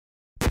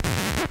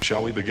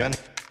Shall we begin?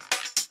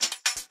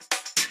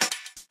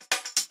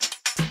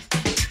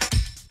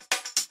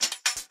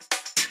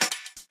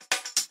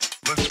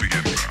 Let's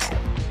begin now.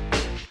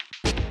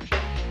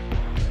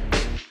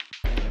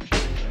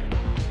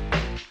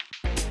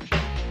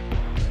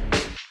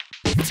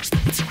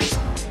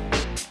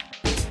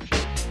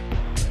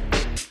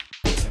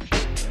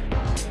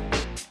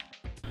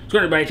 So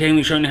everybody, today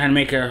I'm showing you how to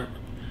make a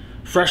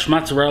fresh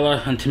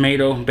mozzarella and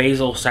tomato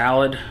basil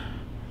salad.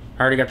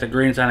 I already got the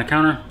greens on the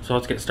counter, so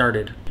let's get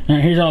started.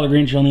 Alright, here's all the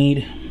greens you'll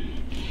need.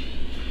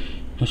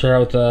 I'll start out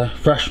with the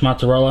fresh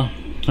mozzarella.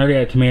 I already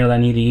got a tomato that I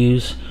need to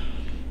use.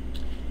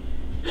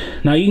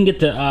 Now you can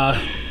get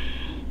the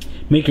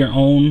make your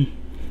own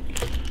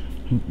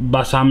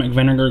balsamic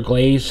vinegar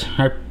glaze.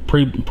 I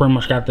pretty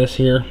much got this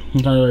here.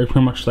 It's already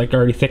pretty much like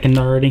already thickened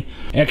already.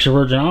 Extra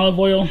virgin olive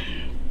oil.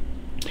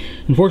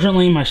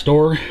 Unfortunately, my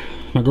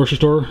grocery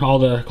store, all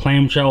the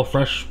clamshell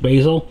fresh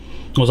basil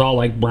was all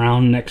like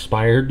brown and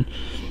expired.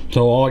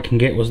 So all I can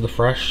get was the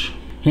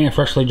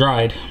freshly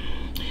dried.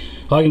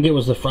 All I can get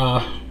was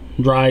the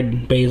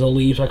dried basil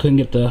leaves. I couldn't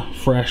get the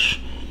fresh.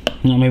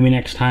 You know, maybe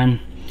next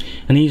time.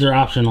 And these are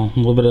optional. A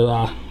little bit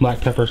of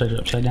black pepper, actually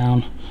upside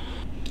down.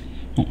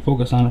 Won't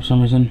focus on it for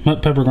some reason.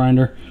 Pepper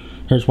grinder.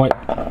 There's white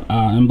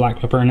and black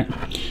pepper in it.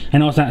 I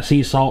know it's not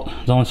sea salt.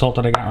 It's the only salt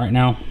that I got right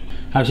now.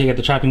 Obviously, I got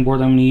the chopping board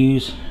that I'm going to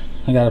use.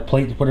 I got a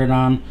plate to put it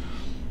on.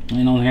 And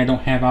the only thing I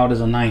don't have out is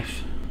a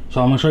knife.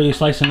 So I'm going to show you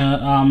slicing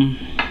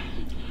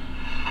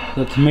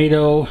the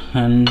tomato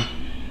and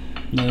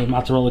the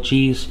mozzarella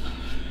cheese.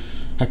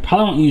 I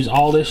probably won't use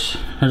all this.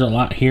 There's a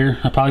lot here.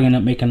 I'm probably going to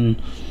end up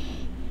making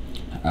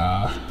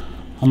a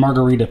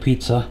margarita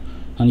pizza.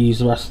 I'm going to use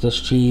the rest of this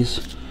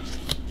cheese.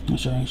 I'll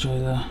show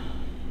you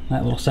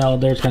that little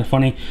salad there. It's kind of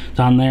funny. It's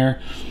on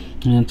there.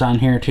 And it's on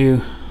here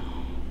too.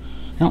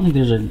 I don't think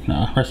there's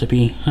a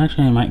recipe.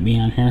 Actually, it might be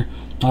on here.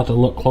 I'll have to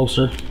look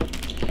closer.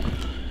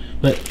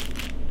 But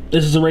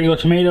this is a regular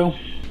tomato.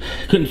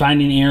 Couldn't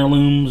find any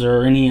heirlooms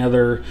or any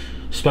other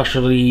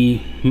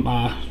specialty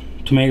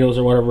tomatoes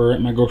or whatever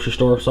at my grocery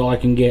store. It's all I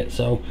can get.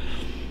 So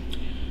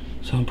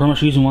I'm pretty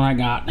much using what I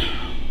got.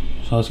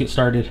 So let's get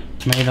started.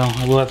 Tomato.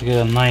 I will have to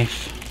get a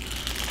knife.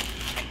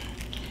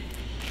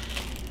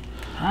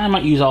 I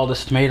might use all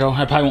this tomato.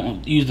 I probably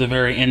won't use the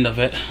very end of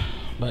it,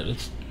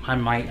 but I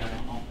might. I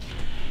don't know.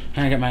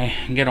 And I got my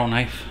ghetto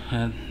knife.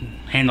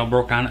 Handle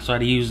broke on it, so I had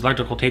to use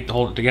electrical tape to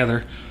hold it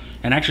together.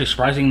 And actually,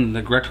 surprising, the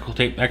electrical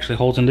tape actually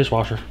holds in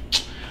dishwasher.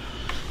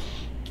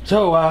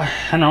 So I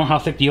don't know, how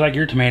thick do you like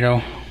your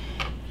tomato?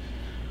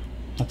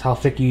 That's how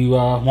thick you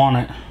want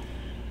it.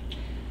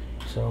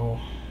 So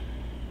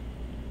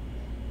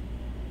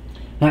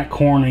I'm not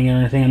corning or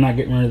anything. I'm not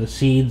getting rid of the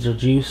seeds or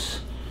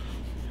juice.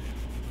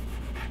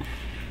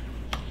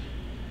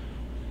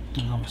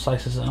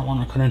 Slices I don't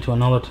want to cut into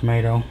another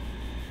tomato.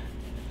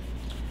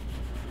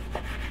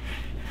 How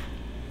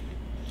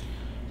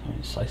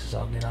many slices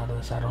I'll get out of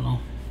this, I don't know.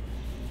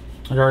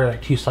 There's already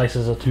like 2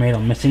 slices of tomato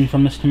missing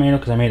from this tomato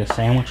because I made a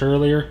sandwich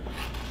earlier.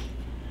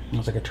 It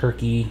was like a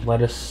turkey,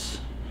 lettuce,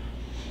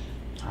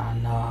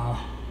 and I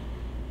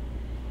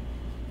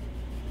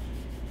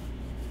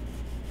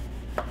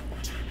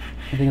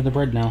think of the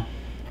bread now.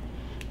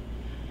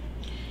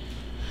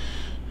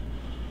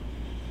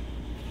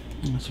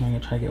 So I'm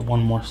going to try to get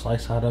one more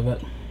slice out of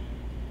it.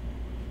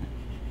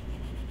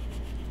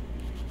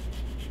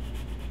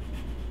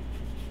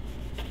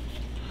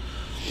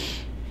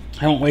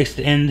 I won't waste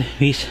the end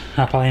piece.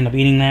 I'll probably end up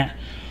eating that.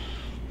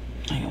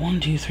 I got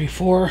 1, 2, 3,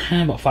 4,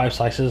 and about 5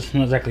 slices.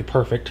 Not exactly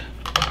perfect.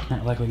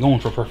 Not likely going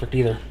for perfect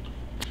either.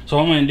 So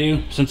what I'm going to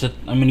do, since I'm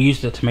going to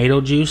use the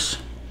tomato juice,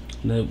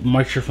 the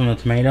moisture from the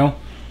tomato,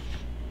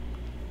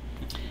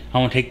 I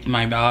want to take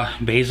my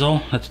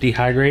basil that's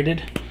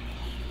dehydrated,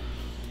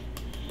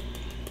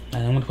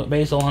 and I'm going to put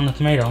basil on the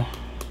tomato.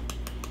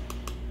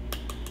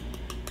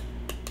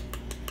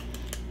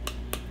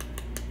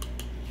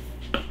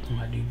 I'm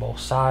going to do both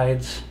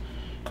sides.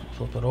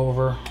 Flip it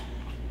over.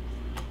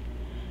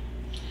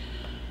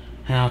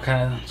 Now,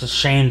 it's a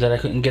shame that I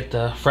couldn't get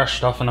the fresh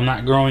stuff, and I'm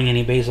not growing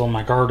any basil in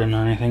my garden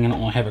or anything. I don't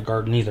want to have a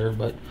garden either,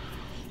 but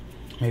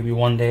maybe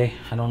one day.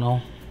 I don't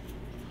know.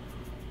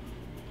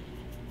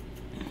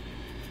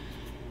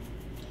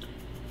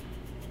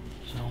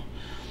 So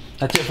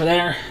that's it for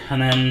there.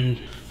 And then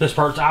this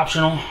part's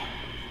optional.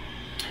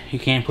 You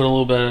can put a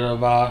little bit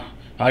of I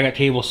got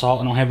table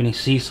salt. I don't have any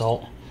sea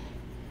salt.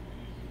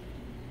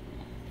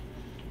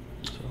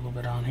 So a little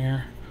bit on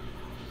here.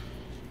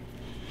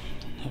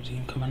 There's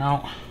even coming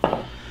out.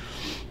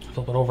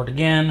 Flip it over it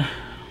again.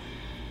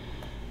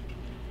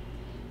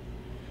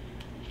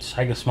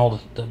 I can smell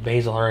the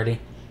basil already.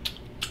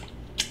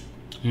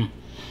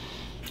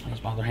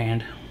 That's my other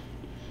hand.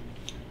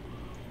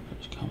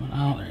 It's coming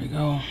out. There you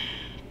go.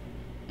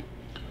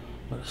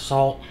 Bit of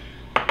salt.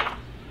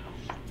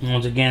 And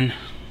once again,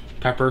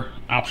 pepper,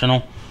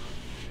 optional.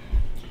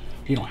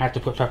 You don't have to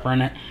put pepper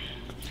in it.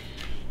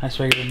 I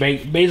figured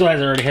basil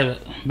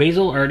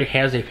already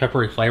has a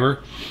peppery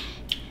flavor,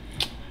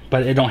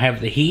 but it don't have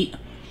the heat.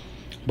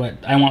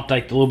 But I want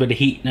like a little bit of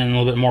heat and a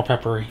little bit more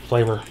peppery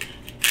flavor.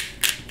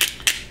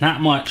 not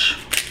much.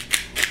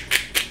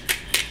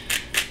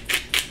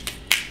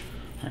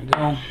 There we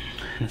go.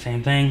 And the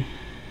same thing.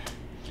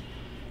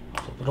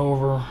 Flip it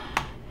over.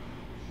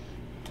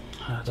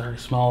 It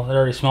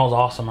already smells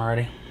awesome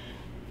already.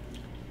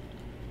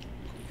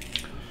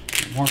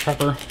 More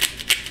pepper.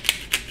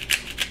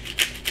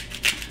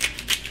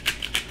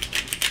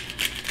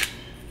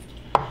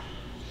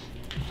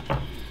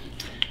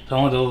 So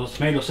I'll let those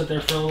tomatoes sit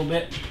there for a little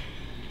bit.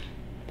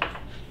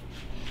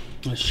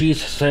 The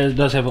cheese says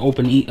does have an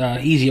open,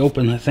 easy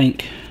open, I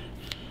think,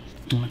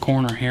 in the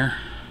corner here.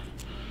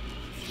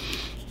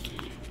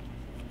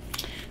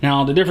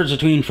 Now the difference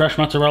between fresh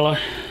mozzarella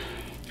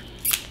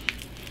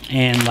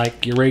and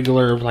like your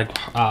regular like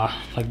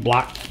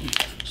block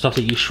stuff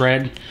that you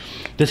shred,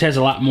 this has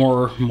a lot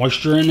more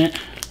moisture in it.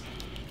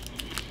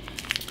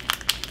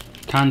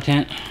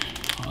 Content.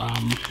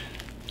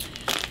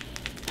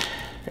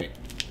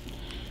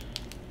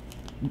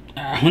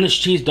 When this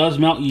cheese does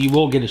melt, you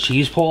will get a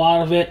cheese pull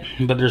out of it,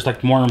 but there's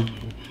like more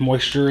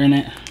moisture in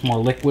it, more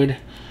liquid.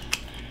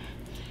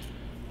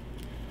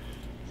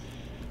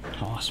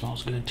 Oh, it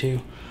smells good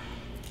too.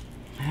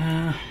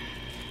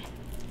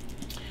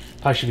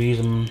 Probably should be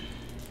using.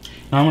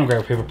 No, I'm gonna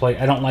grab a paper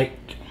plate. I don't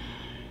like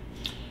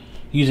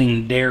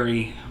using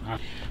dairy.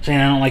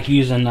 Saying I don't like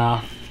using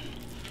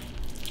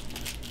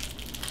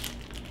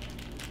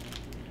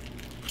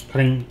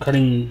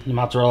cutting the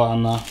mozzarella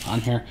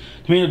on here.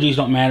 Tomato juice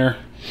don't matter.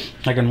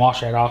 I can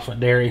wash that off with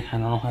dairy. I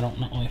don't know. I'm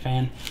not really a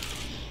fan.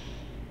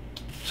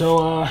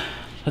 So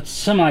it's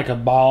semi like a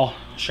ball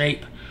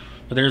shape,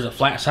 but there's a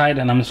flat side,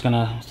 and I'm just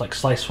gonna like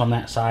slice from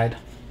that side.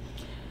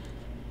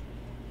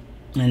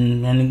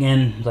 And then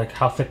again, like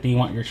how thick do you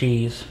want your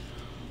cheese?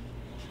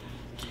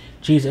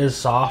 Cheese is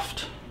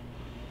soft,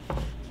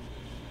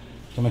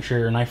 so make sure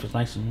your knife is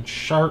nice and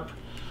sharp.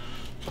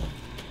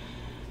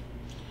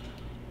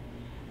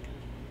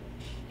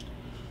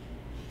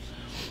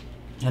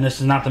 And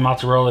this is not the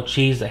mozzarella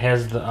cheese that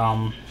has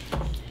the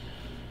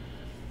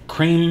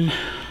cream.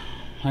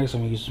 I guess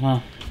I'm gonna use,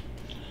 well,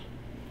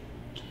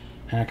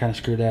 and I kind of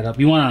screwed that up.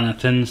 You want it on a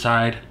thin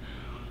side.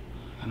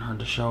 Kind of hard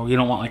to show. You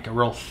don't want like a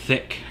real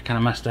thick. I kind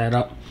of messed that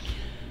up.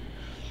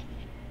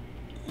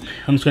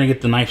 I'm just gonna get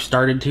the knife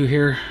started to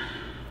here,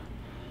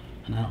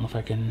 and I don't know if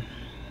I can.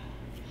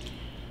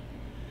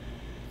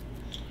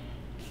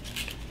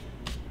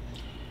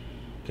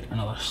 Get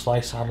another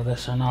slice out of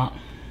this or not.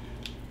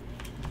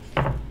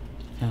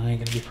 It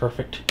ain't gonna be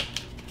perfect.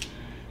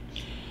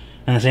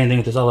 And the same thing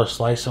with this other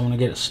slice. I'm gonna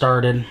get it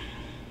started.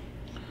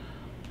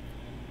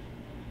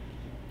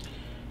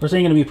 This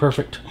ain't gonna be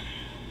perfect.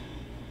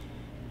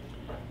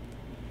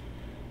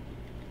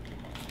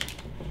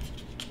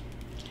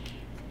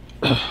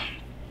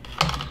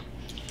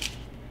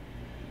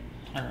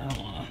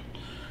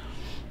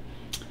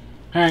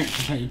 Alright,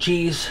 got your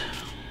cheese.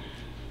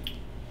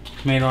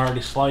 Tomato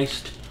already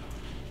sliced.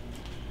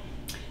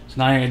 So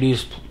now all you gotta do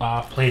is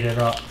plate it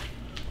up.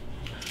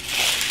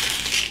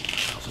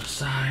 Off the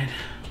side.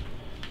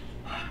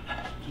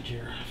 Get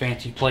your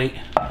fancy plate.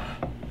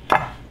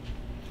 I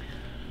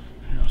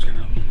was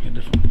gonna get a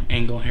different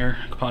angle here.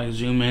 I could probably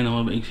zoom in a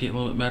little bit, you can see it a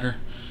little bit better.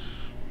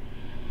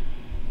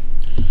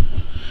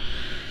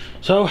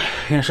 So,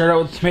 you're gonna start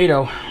out with the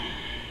tomato.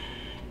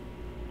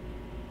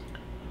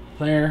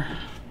 There.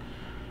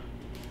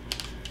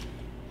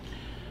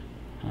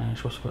 I'm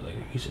supposed to put like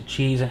a piece of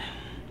cheese. And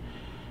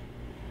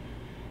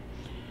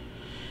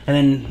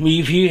then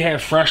if you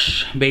have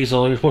fresh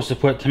basil, you're supposed to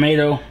put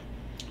tomato,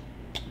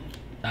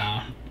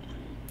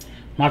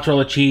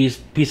 mozzarella cheese,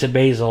 piece of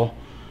basil,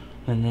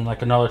 and then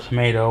like another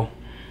tomato.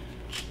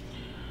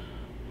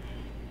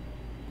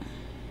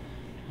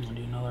 I'll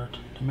do another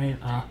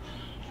tomato.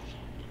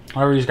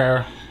 However, you just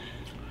gotta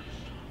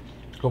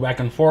go back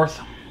and forth.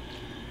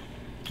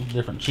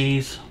 Different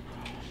cheese.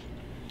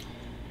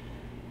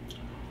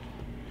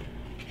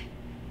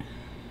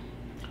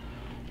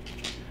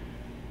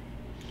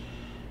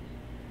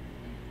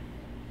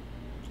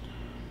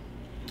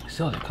 I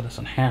still have to cut this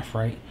in half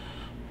right.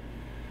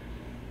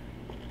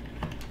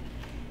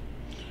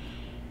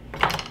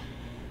 Put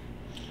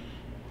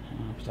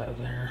that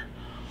there.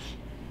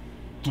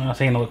 I'm not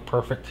saying it look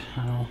perfect.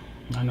 I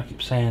don't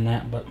keep saying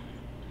that, but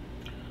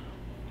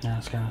yeah,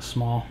 it's kind of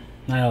small.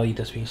 I'll eat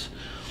this piece.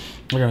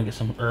 We're gonna get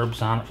some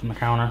herbs on it from the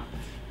counter.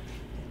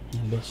 A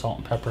little bit of salt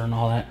and pepper and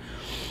all that.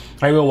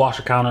 I will wash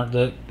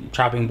the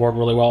chopping board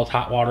really well with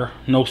hot water.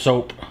 No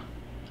soap.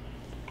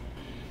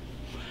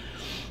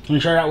 I'm gonna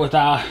start out with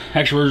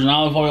extra virgin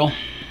olive oil.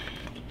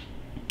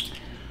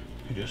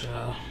 Just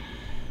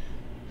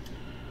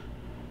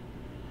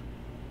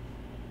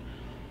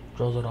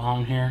drizzle it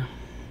on here.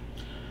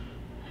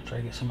 Try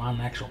to get some on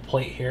the actual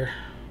plate here.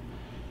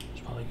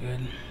 It's probably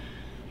good.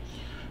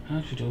 I'll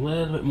actually do a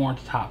little bit more at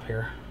the top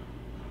here.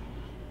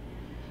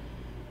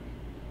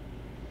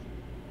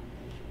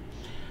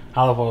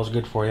 Olive oil is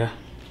good for you.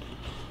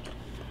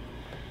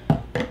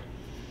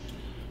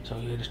 So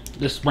you just,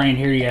 this brain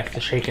here, you have to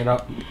shake it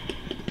up.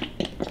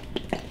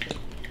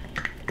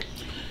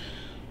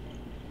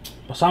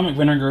 Balsamic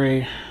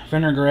vinegar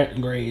vinaigrette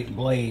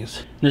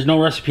glaze. There's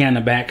no recipe on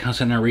the back. I was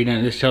sitting there reading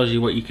it. This tells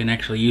you what you can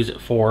actually use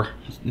it for.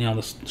 You know,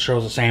 this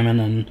shows the salmon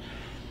and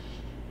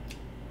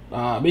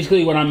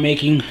basically what I'm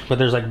making, but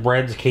there's like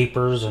breads,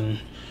 capers, and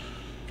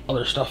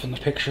other stuff in the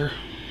picture.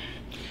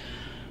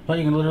 But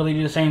you can literally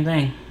do the same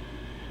thing.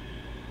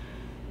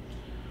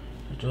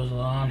 Just drizzle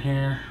it on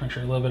here. Make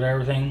sure a little bit of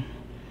everything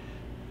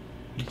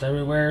gets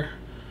everywhere.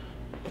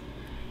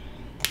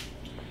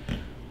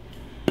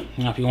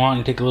 Now if you want,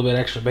 you can take a little bit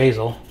extra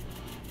basil.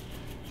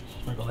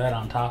 Sprinkle that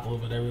on top a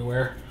little bit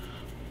everywhere.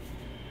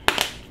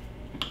 A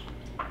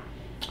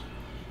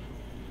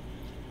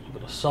little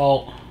bit of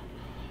salt.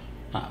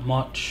 Not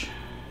much.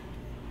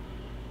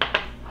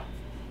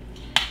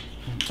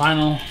 And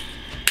final,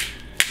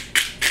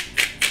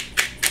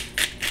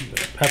 a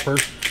bit of pepper.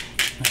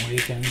 That way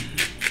you can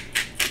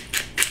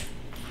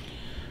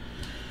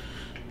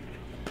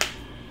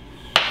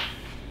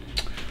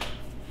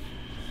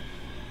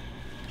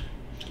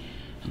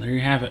and there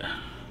you have it.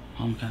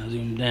 I'm kind of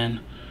zoomed in.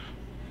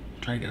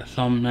 Try to get a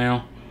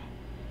thumbnail.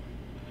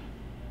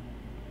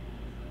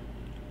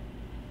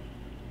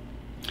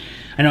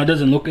 I know it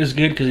doesn't look as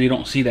good because you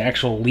don't see the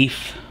actual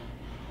leaf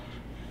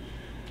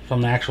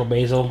from the actual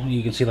basil.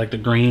 You can see like the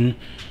green,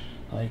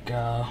 like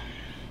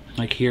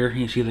here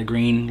you see the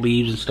green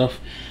leaves and stuff.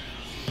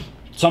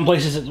 Some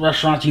places at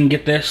restaurants you can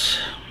get this.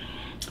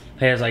 It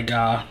has like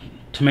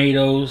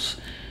tomatoes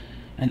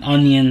and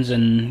onions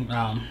and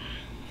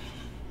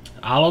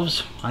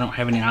olives. I don't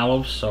have any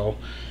olives, so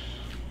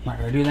I'm not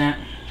gonna do that.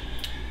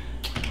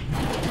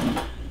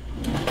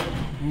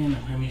 And I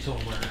don't have any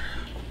silverware.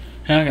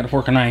 And I got a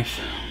fork and knife.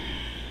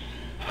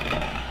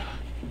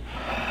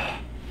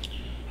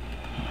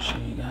 I'll show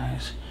you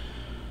guys.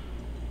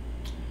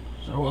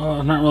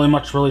 So not really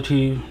much to it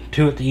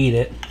to eat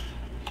it.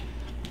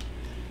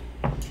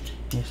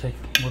 Just take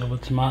a little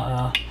bit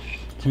of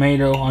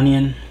tomato,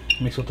 onion,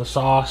 mix with the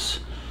sauce.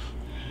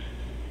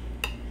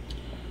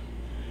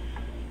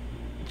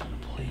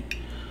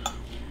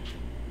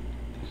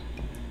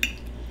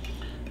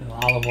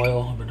 Olive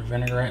oil, a bit of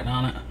vinaigrette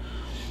on it.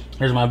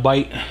 There's my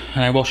bite,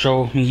 and I will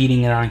show me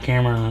eating it on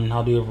camera, and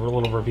I'll do a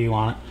little review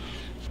on it.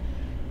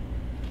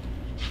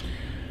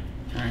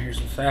 Alright,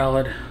 here's the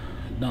salad.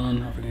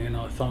 Done. I forget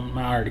another thumb.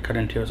 I already cut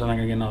into it, so I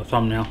think I get another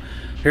thumbnail.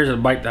 Here's a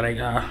bite that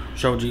I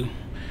showed you.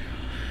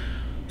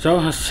 So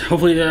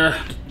hopefully the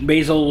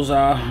basil's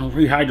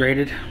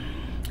rehydrated.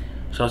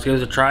 So let's give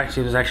this a try,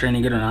 see if it's actually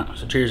any good or not.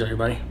 So cheers,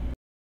 everybody.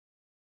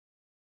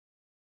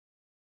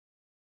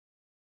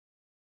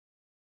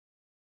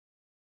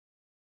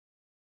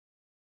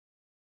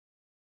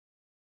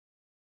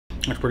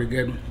 That's pretty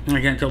good. I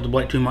can't tilt the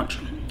blade too much.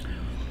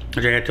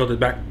 Actually, I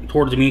tilted back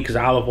towards me because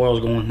the olive oil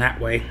is going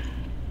that way.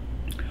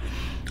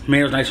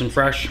 Tomato's nice and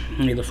fresh.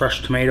 I need the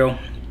fresh tomato.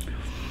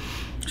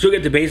 Still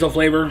get the basil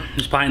flavor.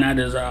 It's probably not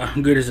as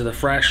good as the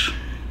fresh.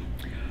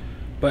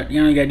 But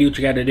you know, you gotta do what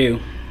you gotta do.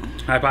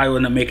 I probably would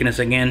end up making this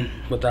again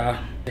with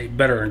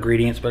better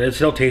ingredients, but it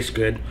still tastes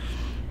good.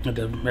 With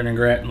the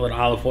vinaigrette, a little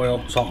olive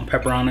oil, salt and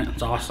pepper on it.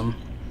 It's awesome.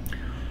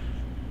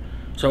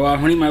 So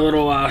I'm gonna eat my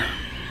little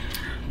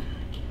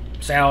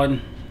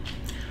salad.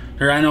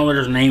 I know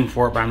there's a name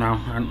for it by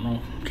now. I don't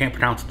know, can't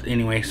pronounce it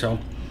anyway. So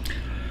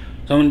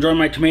I'm enjoying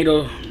my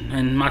tomato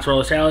and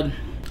mozzarella salad.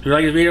 If you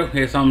like this video, give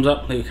it a thumbs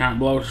up, leave a comment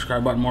below,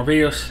 subscribe button, more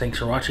videos. Thanks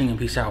for watching, and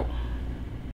peace out.